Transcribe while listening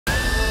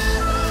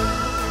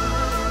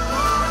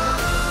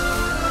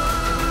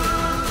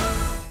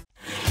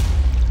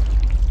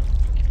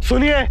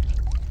सुनिए,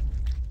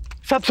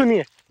 सब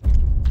सुनिए।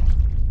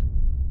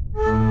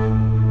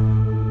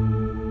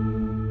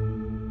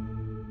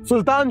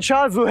 सुल्तान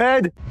शाह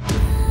जुहैद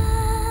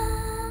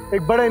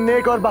एक बड़े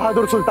नेक और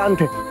बहादुर सुल्तान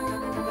थे।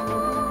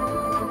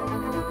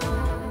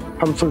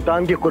 हम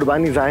सुल्तान की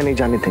कुर्बानी जाया नहीं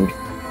जाने देंगे।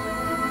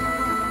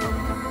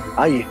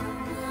 आइए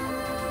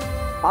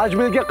आज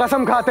मिलकर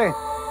कसम खाते हैं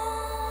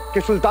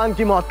कि सुल्तान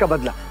की मौत का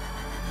बदला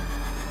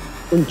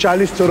उन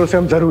 40 चोरों से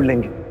हम जरूर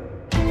लेंगे।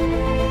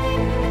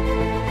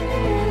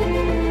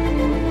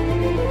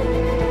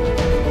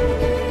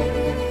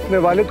 अपने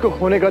वालिद को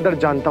खोने का दर्द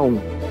जानता हूं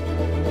मैं।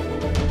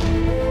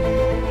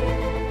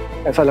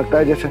 ऐसा लगता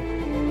है जैसे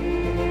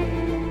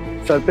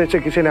सर पे से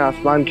किसी ने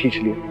आसमान खींच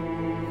लिया।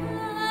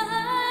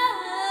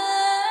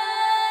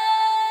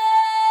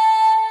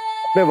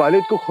 अपने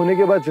वालिद को खोने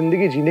के बाद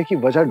जिंदगी जीने की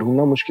वजह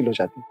ढूंढना मुश्किल हो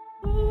जाती,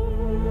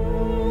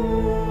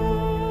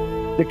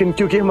 लेकिन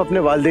क्योंकि हम अपने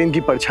वालिदैन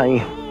की परछाई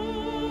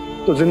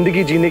हैं तो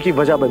जिंदगी जीने की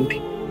वजह बनती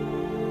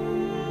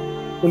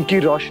उनकी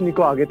रोशनी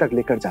को आगे तक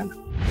लेकर जाना,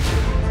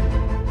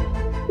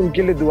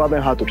 उनके लिए दुआ में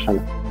हाथ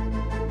उठाना।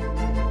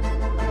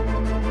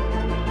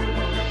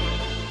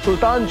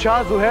 सुल्तान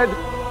शाह जुहैद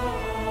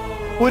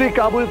पूरी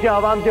काबुल के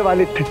आवाम के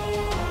वालिद थे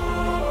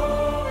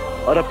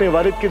और अपने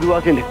वालिद की दुआ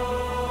के लिए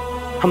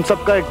हम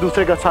सबका एक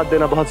दूसरे का साथ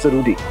देना बहुत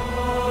जरूरी।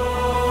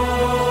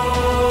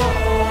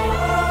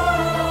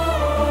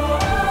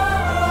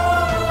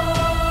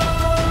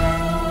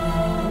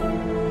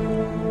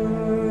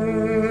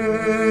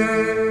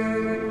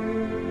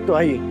 तो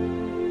आइए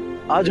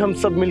आज हम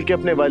सब मिलकर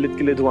अपने वालिद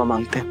के लिए दुआ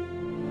मांगते हैं।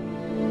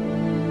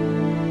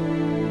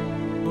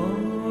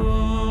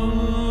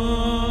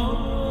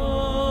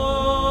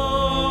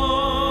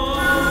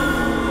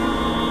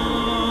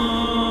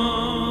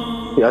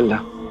 या अल्लाह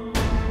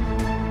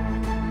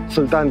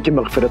सुल्तान की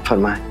मग़फ़िरत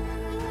फरमाए,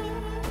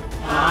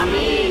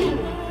 आमीन।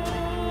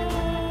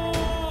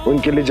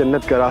 उनके लिए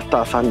जन्नत का रास्ता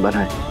आसान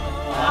बनाए,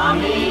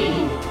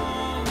 आमीन।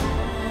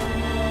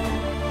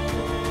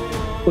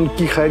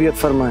 उनकी खैरियत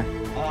फरमाए,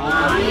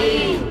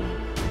 आमीन।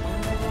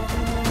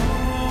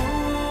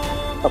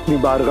 अपनी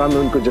बारगाह में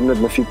उनको जन्नत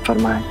नसीब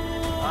फरमाए,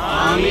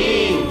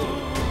 आमीन।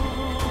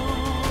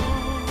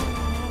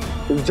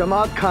 इस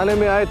जमात खाने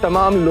में आए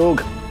तमाम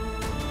लोग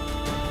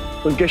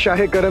उनके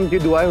शाहे करम की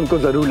दुआएं उनको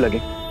जरूर लगे,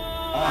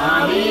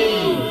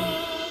 आमीन।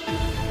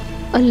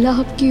 अल्लाह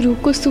आपकी रूह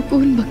को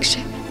सुकून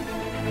बख्शे।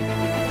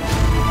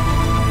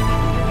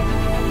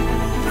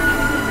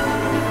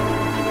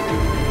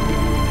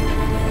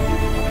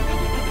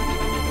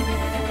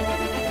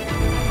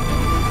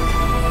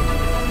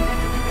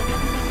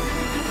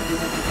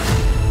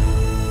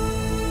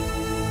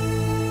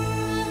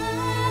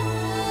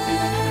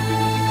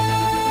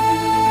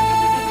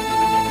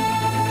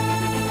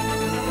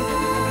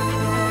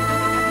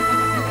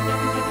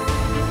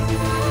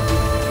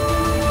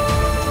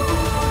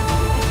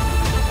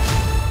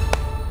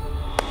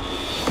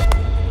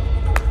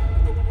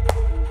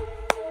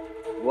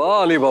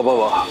 अली बाबा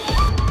वाह,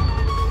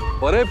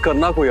 फरेब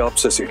करना कोई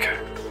आपसे सीखे।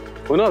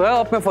 हुनर है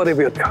आप में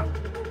फरेबियत का।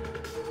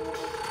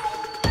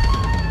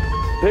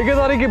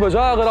 ठेकेदारी की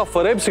बजाय अगर आप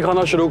फरेब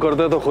सिखाना शुरू कर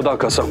दे तो खुदा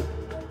कसम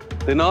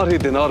दिनार ही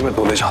दिनार में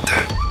तोले जाते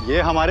हैं। ये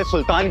हमारे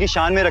सुल्तान की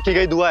शान में रखी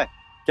गई दुआ है।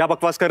 क्या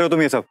बकवास कर रहे हो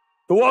तुम ये सब?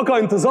 दुआ का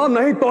इंतजाम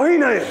नहीं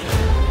तौहीन है।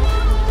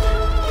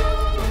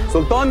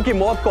 सुल्तान की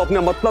मौत को अपने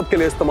मतलब के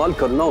लिए इस्तेमाल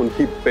करना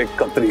उनकी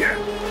बेकदरी है।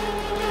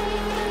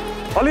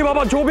 अली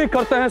बाबा जो भी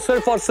करते हैं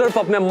सिर्फ और सिर्फ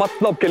अपने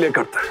मतलब के लिए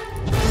करते हैं।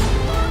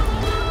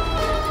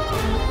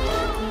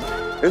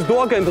 इस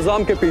दुआ के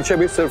इंतजाम के पीछे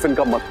भी सिर्फ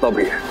इनका मतलब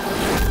ही है।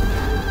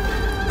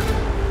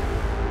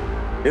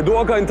 ये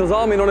दुआ का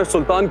इंतजाम इन्होंने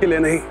सुल्तान के लिए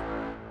नहीं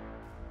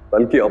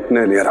बल्कि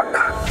अपने लिए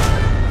रखा है।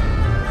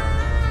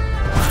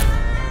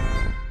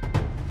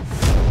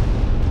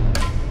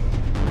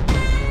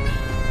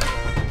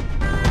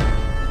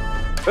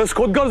 इस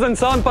खुदगर्ज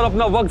इंसान पर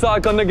अपना वक्त जाया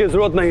करने की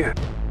जरूरत नहीं है।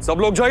 सब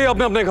लोग जाइए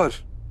अपने अपने घर।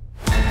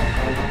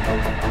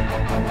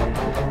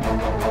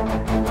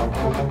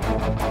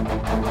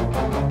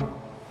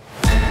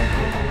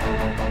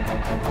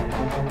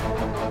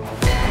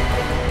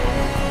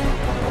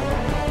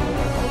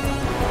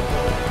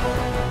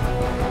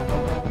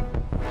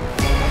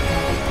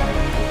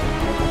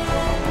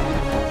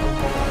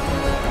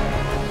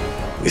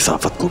 इस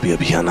आफत को भी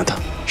अभी आना था।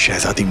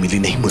 शहजादी मिली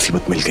नहीं,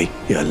 मुसीबत मिल गई।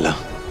 या अल्लाह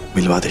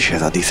मिलवा दे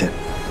शहजादी से।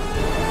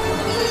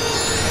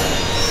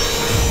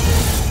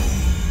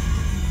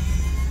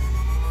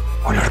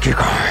 वो लड़की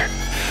कहाँ है?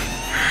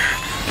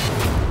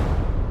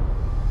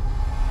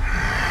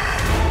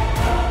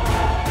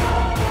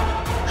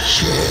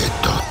 ये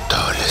तो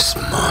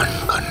तालिस्मान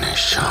का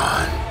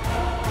निशान।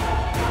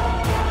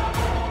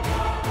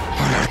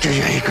 वो लड़की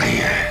यही कहीं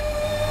है।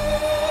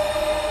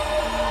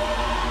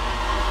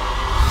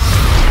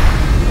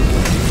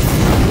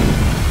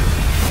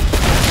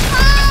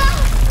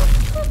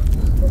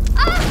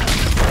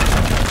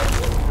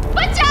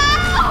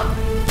 बचाओ!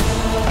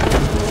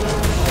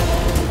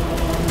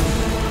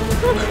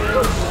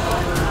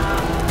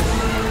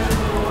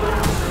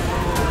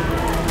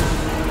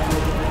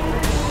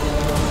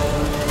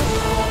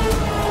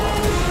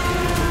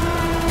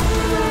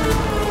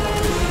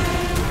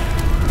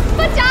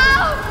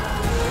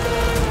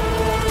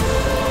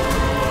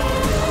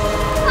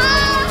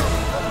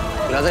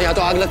 राजा यहाँ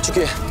तो आग लग चुकी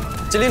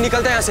है, चलिए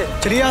निकलते हैं यहाँ से।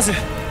 चलिए यहाँ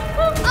से।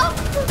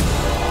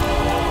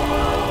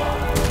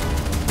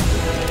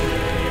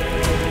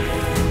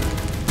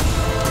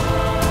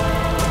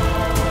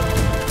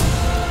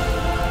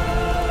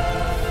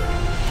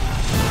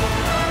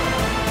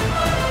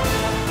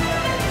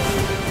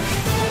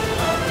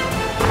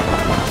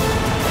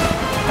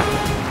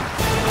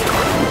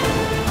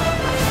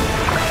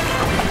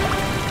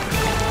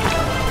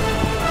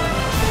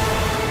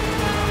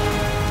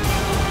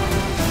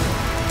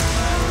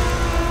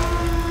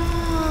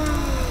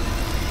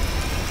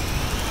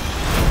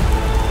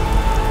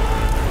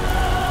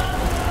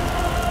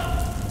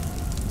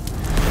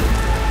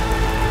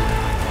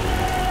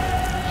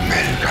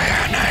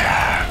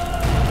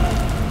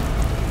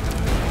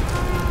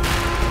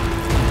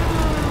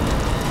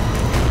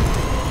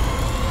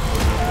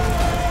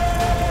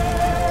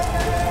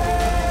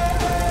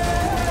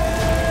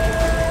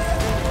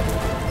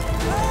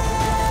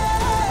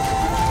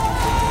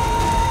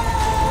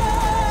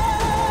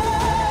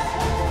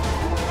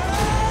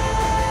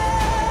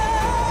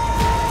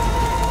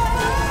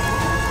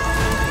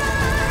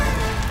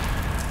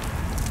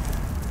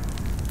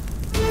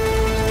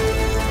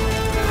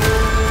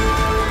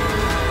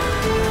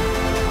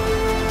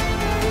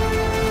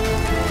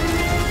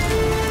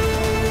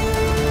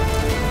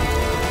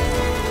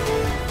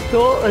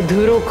 तो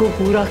अधूरों को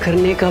पूरा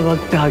करने का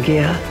वक्त आ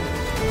गया।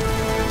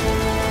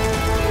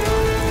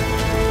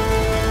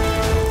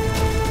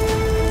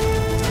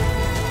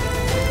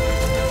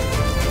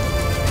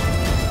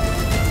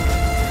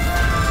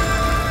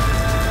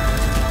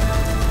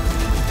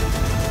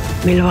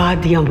 मिलवा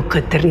दिया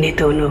मुकद्दर ने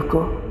दोनों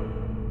को।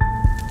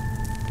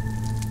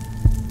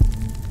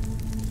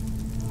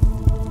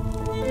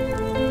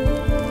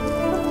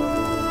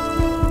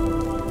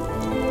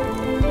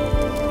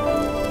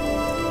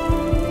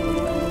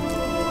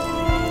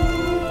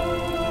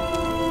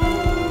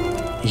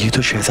 ये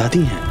तो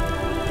शहजादी हैं।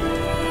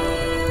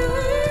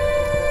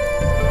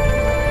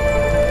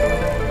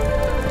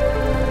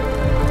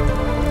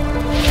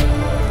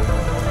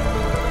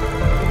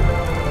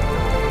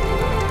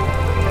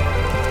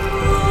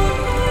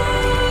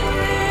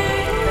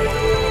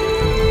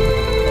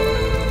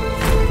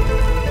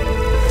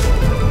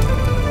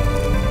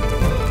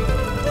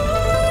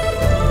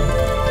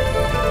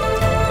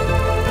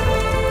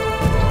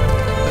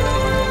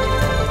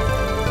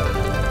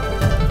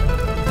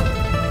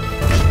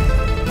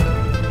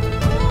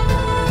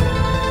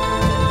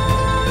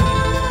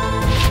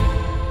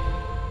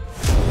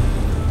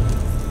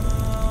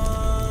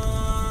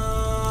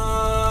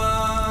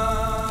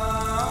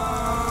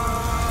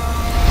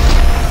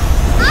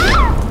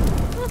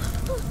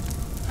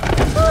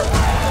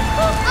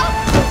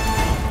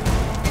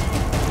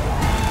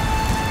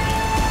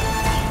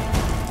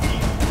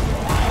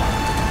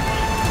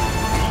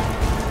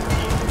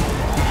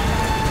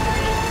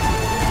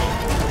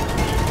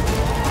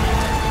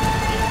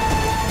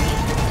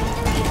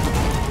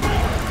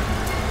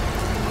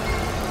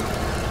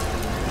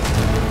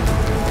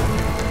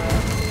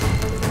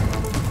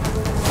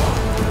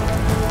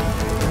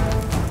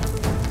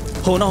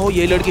 हो ना हो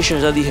ये लड़की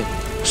शहजादी है।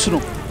 सुनो,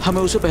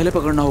 हमें उसे पहले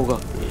पकड़ना होगा।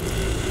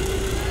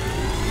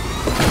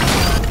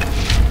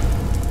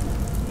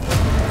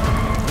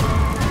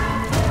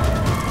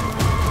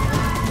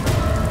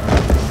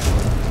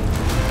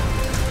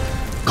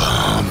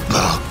 कहां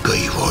भाग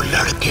गई वो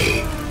लड़के?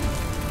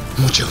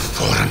 मुझे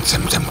फौरन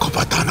सिमसिम को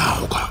बताना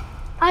होगा।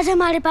 आज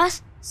हमारे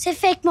पास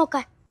सिर्फ एक मौका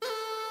है,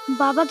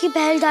 बाबा की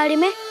पहरेदारी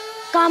में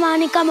काम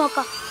आने का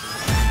मौका,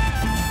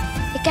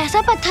 एक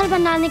ऐसा पत्थर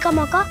बनाने का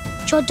मौका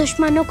जो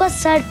दुश्मनों का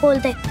सर फोड़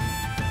दे।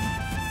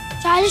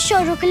 40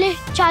 चोरों के लिए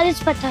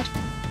 40 पत्थर,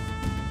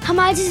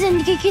 हमारी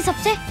जिंदगी की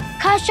सबसे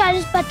खास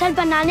 40 पत्थर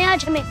बनाने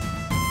आज हमें।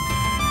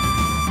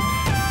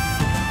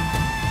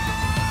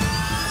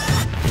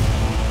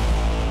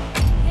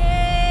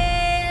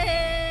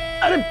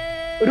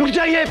 अरे रुक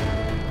जाइए,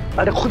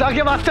 अरे खुदा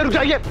के वास्ते रुक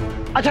जाइए।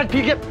 अच्छा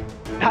ठीक है,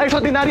 250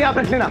 दिनार आप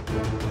रख लेना।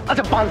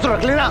 अच्छा 500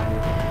 रख लेना।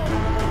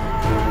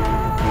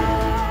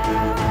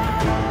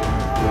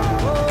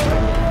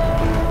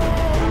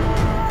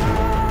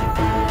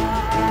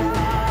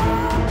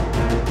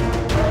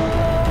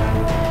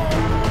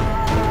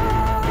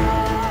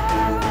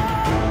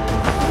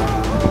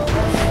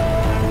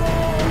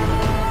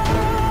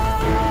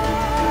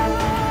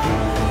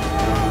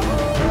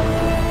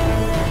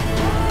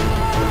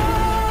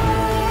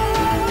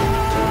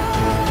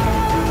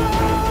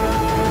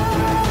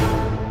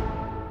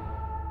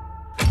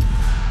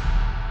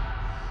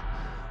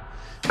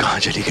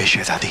 चली गई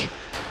शहजादी?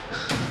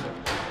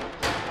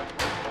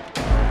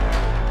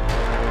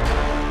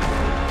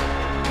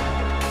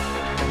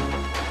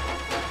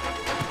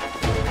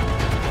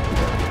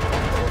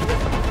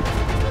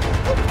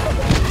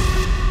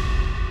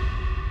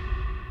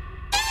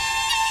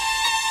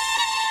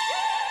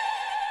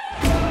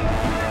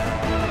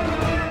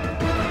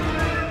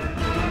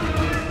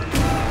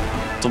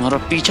 तुम्हारा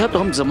पीछा तो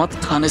हम जमात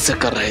थाने से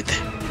कर रहे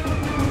थे।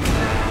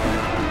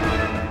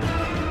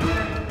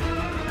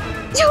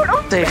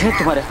 देखें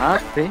तुम्हारे हाथ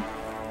पे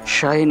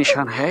शाही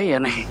निशान है या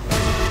नहीं।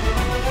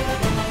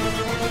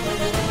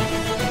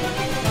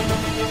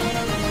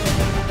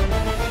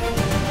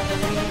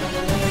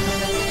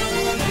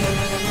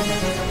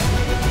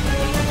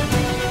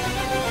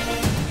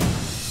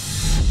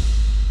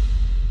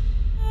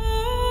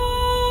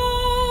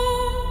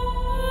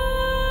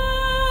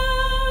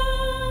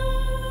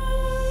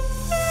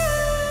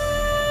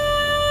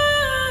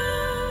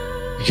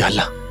 या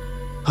अल्लाह,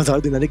 1000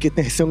 दिनारे के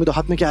इतने हिस्से होंगे तो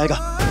हाथ में क्या आएगा?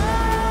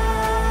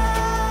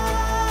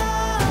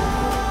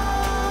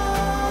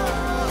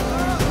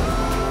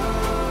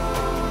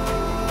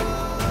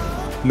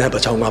 मैं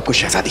बचाऊंगा आपको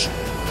शहजादी।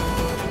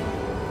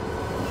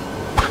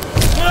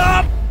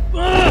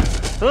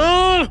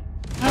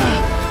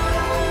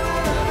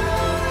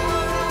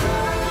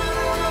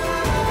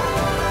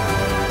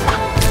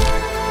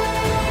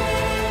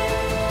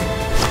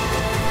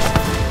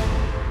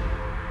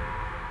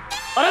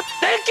 अरे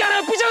देख क्या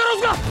रहे, पीछे करो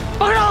उसका,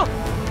 पकड़ो।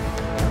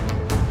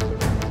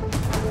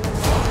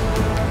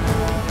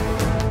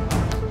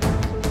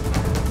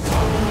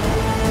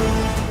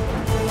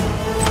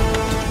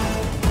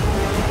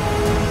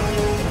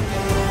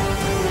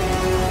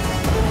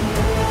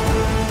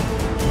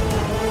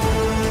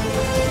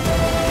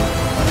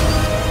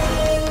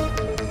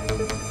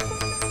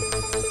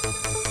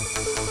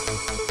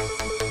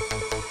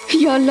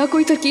 या अल्लाह,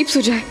 कोई तरकीब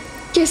सुझाए,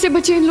 कैसे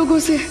बचे इन लोगों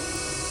से।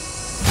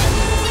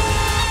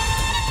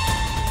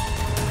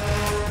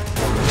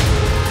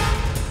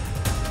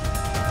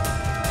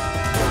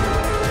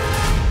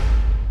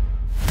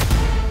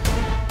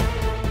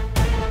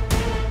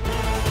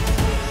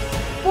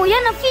 ओया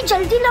नफी,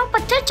 जल्दी लाओ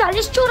पत्थर,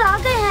 40 चोर आ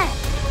गए हैं।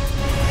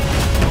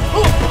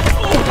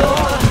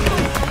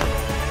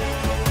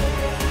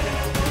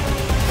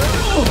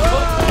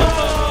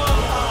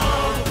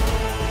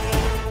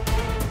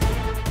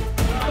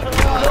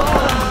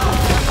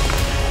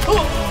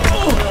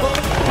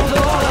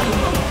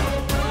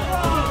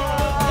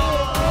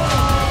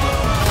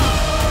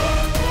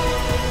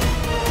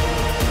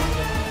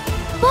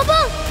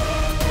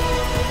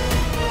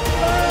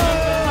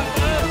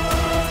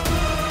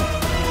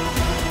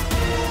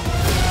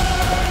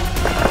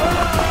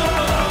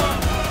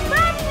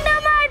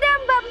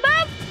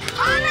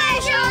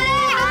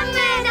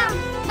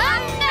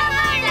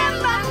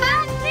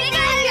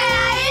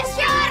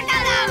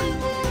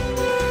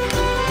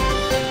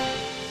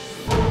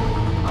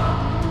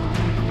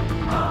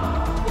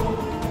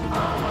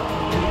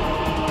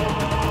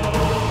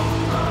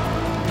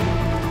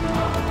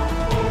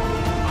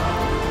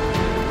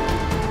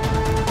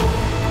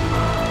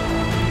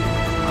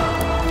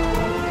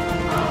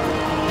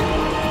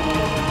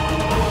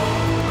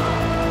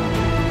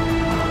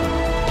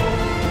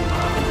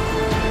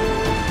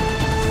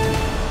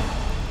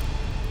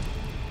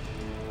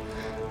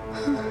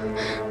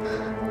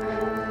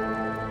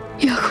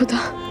 खुदा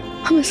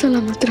हमें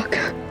सलामत रख।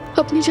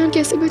 अपनी जान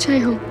कैसे बचाए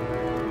हम?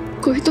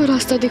 कोई तो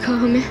रास्ता दिखा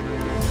हमें।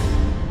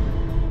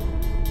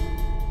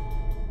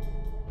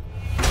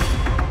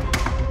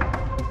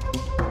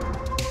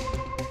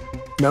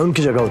 मैं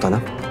उनकी जगह होता ना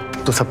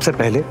तो सबसे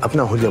पहले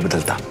अपना हुलिया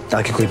बदलता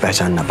ताकि कोई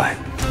पहचान ना पाए।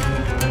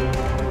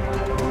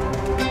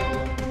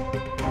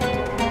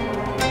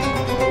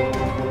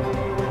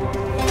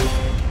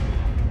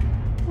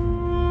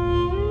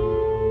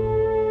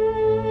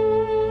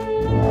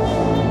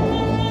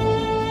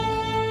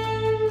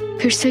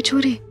 फिर से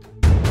चोरी?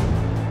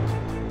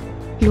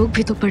 लोग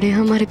भी तो पड़े हैं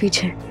हमारे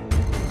पीछे।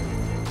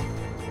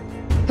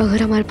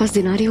 अगर हमारे पास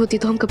दिनारी होती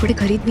तो हम कपड़े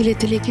खरीद भी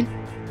लेते, लेकिन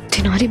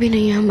दिनारी भी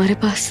नहीं है हमारे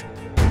पास।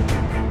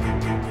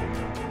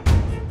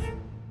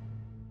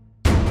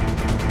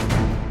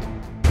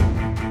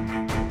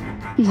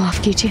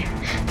 माफ कीजिए।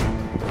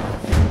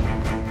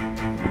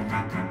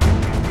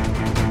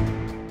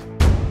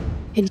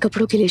 इन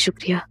कपड़ों के लिए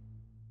शुक्रिया।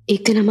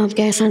 एक दिन हम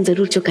आपका एहसान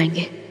जरूर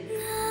चुकाएंगे।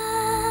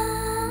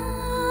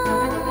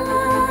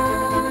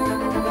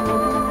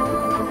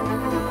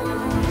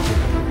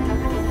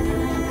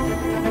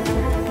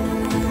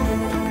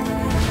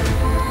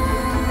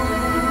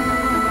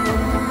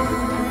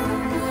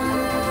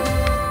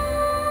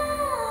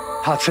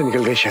 हाथ से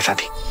निकल गई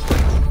शहजादी।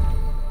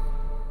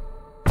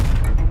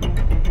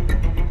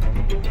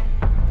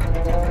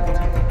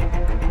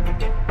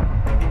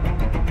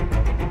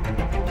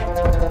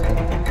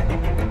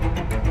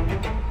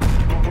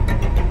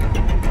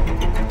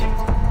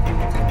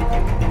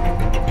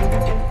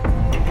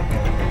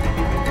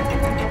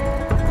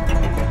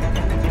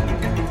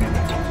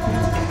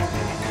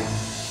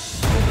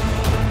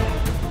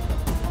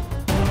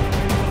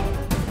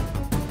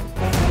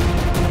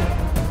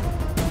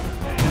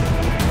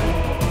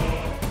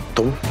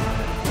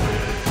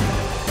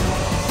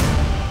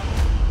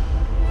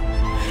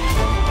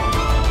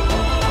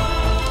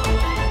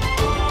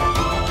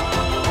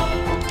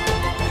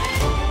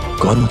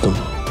 कौन हो तुम?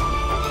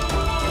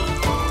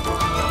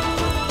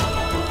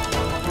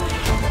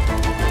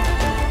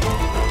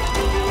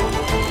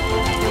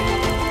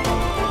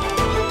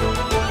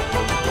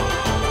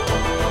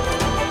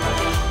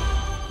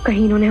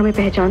 कहीं इन्होंने हमें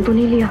पहचान तो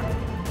नहीं लिया?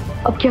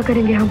 अब क्या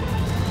करेंगे हम?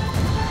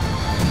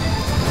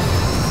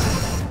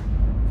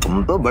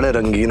 तुम तो बड़े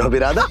रंगीन हो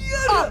बिरादर।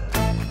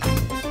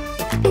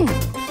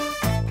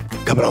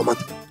 घबराओ मत,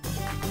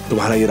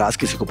 तुम्हारा ये राज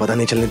किसी को पता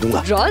नहीं चलने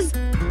दूंगा। राज?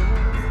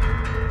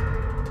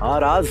 हाँ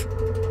राज,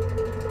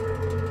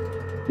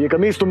 ये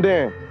कमीज तुमने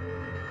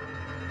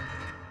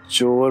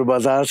चोर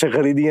बाजार से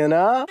खरीदी है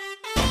ना?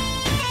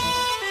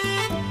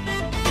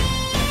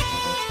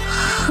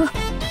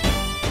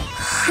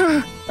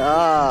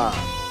 हाँ,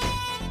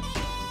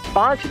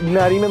 5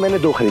 दिनारी में मैंने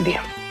 2 खरीदी।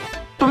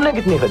 तुमने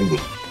कितनी खरीदी?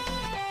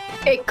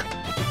 1।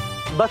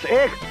 बस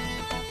 1?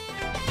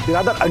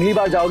 बिरादर अगली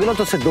बार जाओगे ना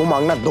तो उससे 2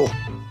 मांगना, 2।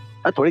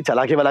 थोड़ी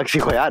चालाकी वाला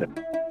सीखो यार,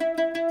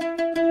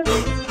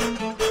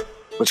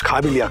 कुछ खा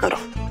भी लिया करो।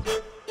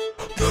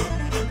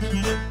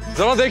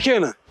 जरा देखिए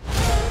ना,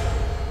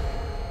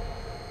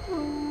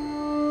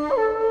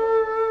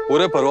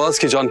 पूरे परवाज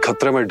की जान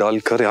खतरे में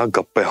डालकर यहाँ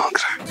गप्पे हाँक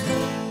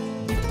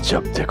रहे।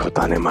 जब देखो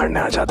ताने मारने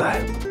आ जाता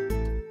है,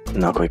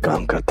 ना कोई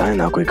काम करता है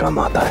ना कोई काम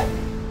आता है।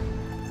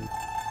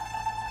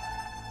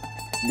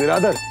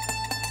 बिरादर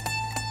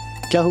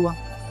क्या हुआ?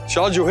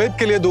 शाह जुहैद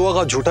के लिए दुआ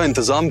का झूठा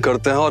इंतजाम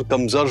करते हैं और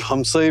कमजोर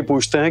हमसे ही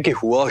पूछते हैं कि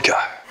हुआ क्या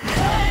है।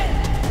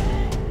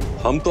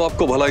 हम तो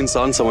आपको भला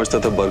इंसान समझते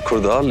थे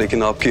बरखुरदार,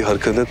 लेकिन आपकी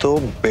हरकतें तो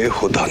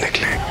बेहुदा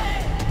निकली।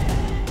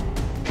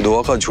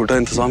 दुआ का झूठा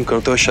इंतजाम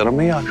करते हुए शर्म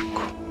नहीं आ रही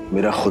आपको?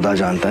 मेरा खुदा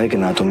जानता है कि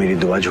ना तो मेरी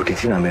दुआ झूठी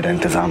थी ना मेरा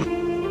इंतजाम।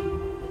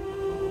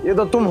 ये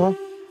तो तुम हो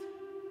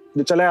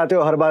जो चले आते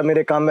हो हर बार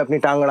मेरे काम में अपनी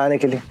टांग अड़ाने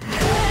के लिए।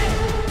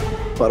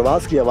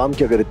 परवाज की आवाम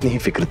की अगर इतनी ही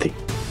फिक्र थी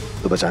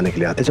तो बचाने के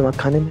लिए आते जमात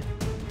खाने में।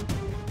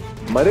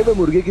 मरे हुए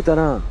मुर्गे की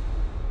तरह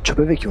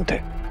छुपे हुए क्यों थे?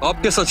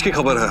 आपके सच की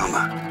खबर है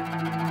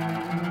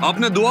हमें।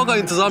 आपने दुआ का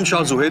इंतजाम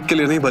शाह जुहैद के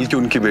लिए नहीं बल्कि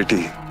उनकी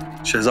बेटी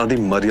शहजादी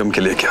मरियम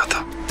के लिए किया था,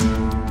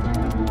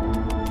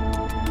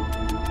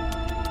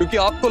 क्योंकि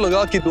आपको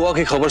लगा कि दुआ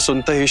की खबर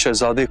सुनते ही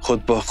शहजादी खुद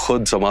ब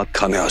खुद जमात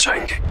खाने आ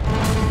जाएंगे।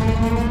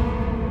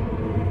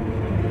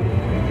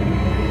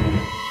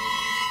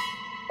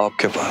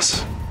 आपके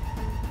पास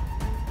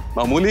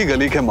मामूली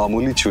गली के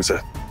मामूली चूजे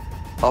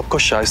आपको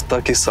शाइस्ता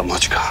की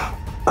समझ कहा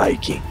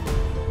आएगी,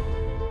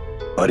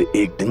 और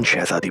एक दिन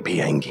शहजादी भी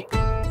आएंगी।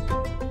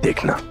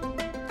 देखना,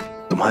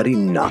 तुम्हारी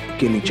नाक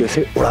के नीचे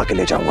से उड़ा के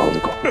ले जाऊंगा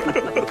उनको।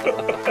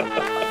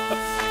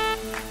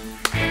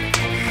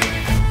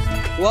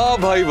 वाह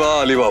भाई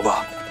वाह अली बाबा,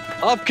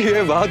 आपकी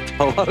ये बात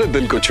हमारे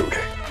दिल को छू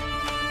गई।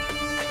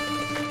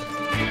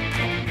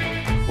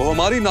 वो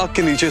हमारी नाक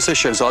के नीचे से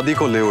शहजादी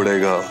को ले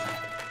उड़ेगा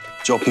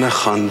जो अपने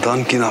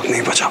खानदान की नाक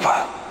नहीं बचा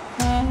पाया।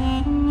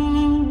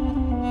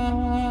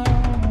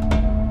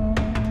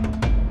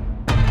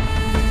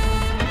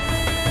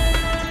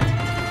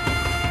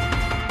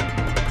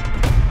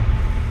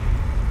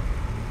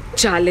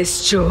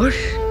 चोर,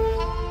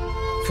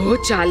 वो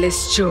 40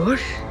 चोर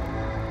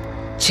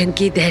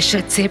जिनकी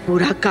दहशत से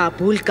पूरा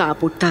काबुल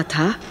कांप उठता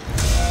था,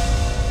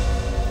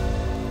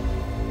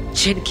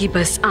 जिनकी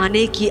बस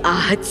आने की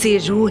आहट से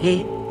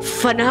रूहें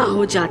फना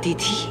हो जाती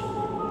थी,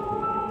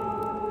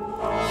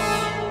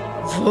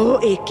 वो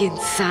एक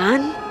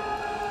इंसान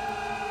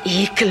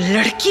एक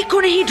लड़की को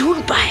नहीं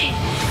ढूंढ पाए।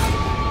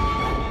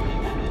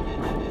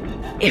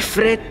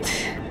 इफरत,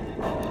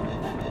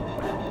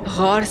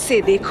 गौर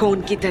से देखो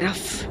उनकी तरफ।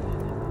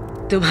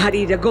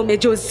 तुम्हारी रगों में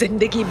जो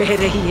जिंदगी बह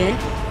रही है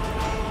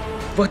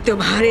वो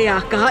तुम्हारे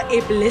आका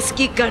इब्लिस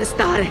की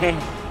कर्जदार है।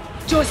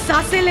 जो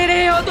सांसें ले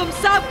रहे हो तुम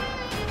सब,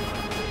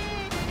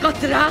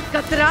 कतरा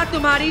कतरा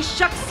तुम्हारी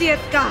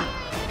शख्सियत का,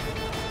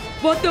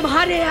 वो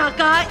तुम्हारे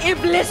आका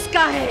इब्लिस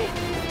का है।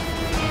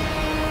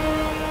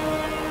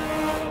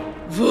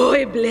 वो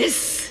इब्लिस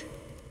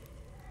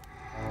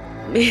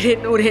मेरे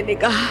नूरे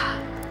निगाह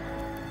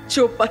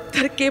जो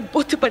पत्थर के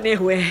बुत बने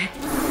हुए हैं,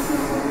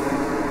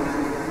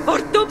 और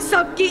तुम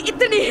सबकी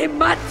इतनी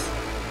हिम्मत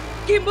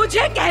कि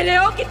मुझे कह रहे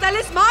हो कि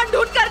तलिस्मान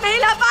ढूंढ कर नहीं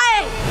ला पाए।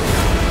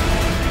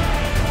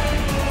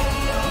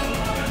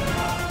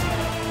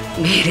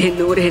 मेरे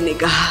नूरे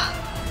निगाह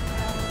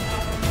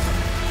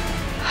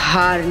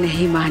हार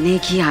नहीं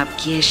मानेगी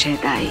आपकी ये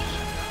शहदाई।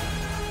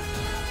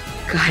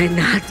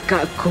 कायनात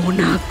का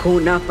कोना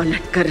कोना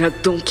पलट कर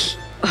रख दूंगी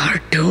और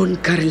ढूंढ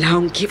कर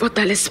लाऊंगी वो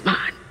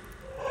तलिस्मान।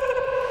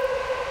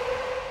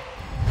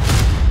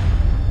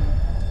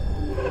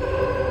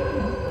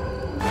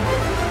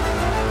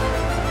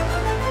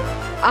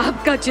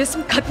 आपका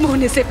जिस्म खत्म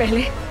होने से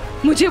पहले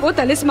मुझे वो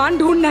तलिस्मान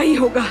ढूंढना ही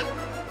होगा।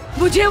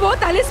 मुझे वो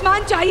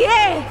तलिस्मान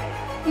चाहिए।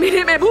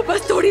 मेरे महबूब,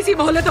 बस थोड़ी सी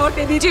मोहलत और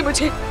दे दीजिए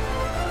मुझे।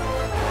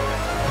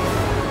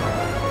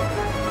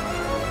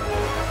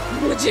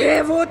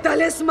 मुझे वो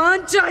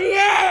तलिस्मान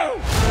चाहिए।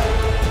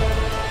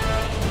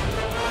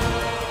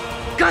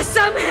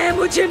 कसम है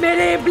मुझे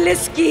मेरे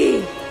इब्लिस की।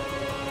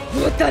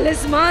 वो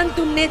तलिस्मान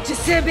तुमने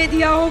जिसे भी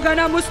दिया होगा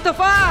ना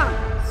मुस्तफा,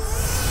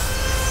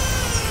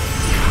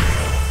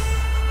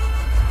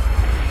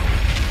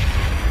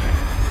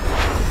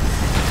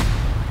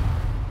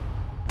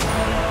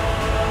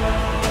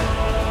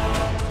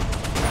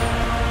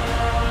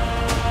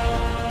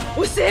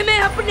 उसे मैं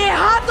अपने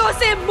हाथों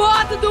से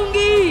मौत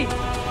दूंगी।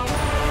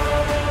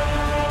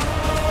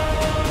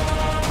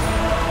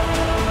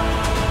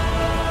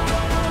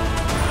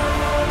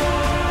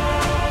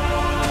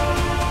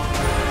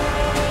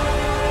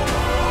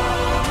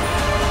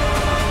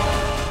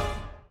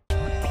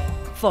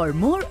 For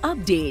more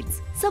updates,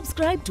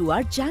 subscribe to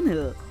our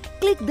channel,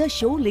 click the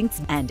show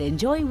links and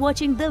enjoy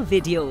watching the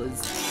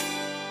videos.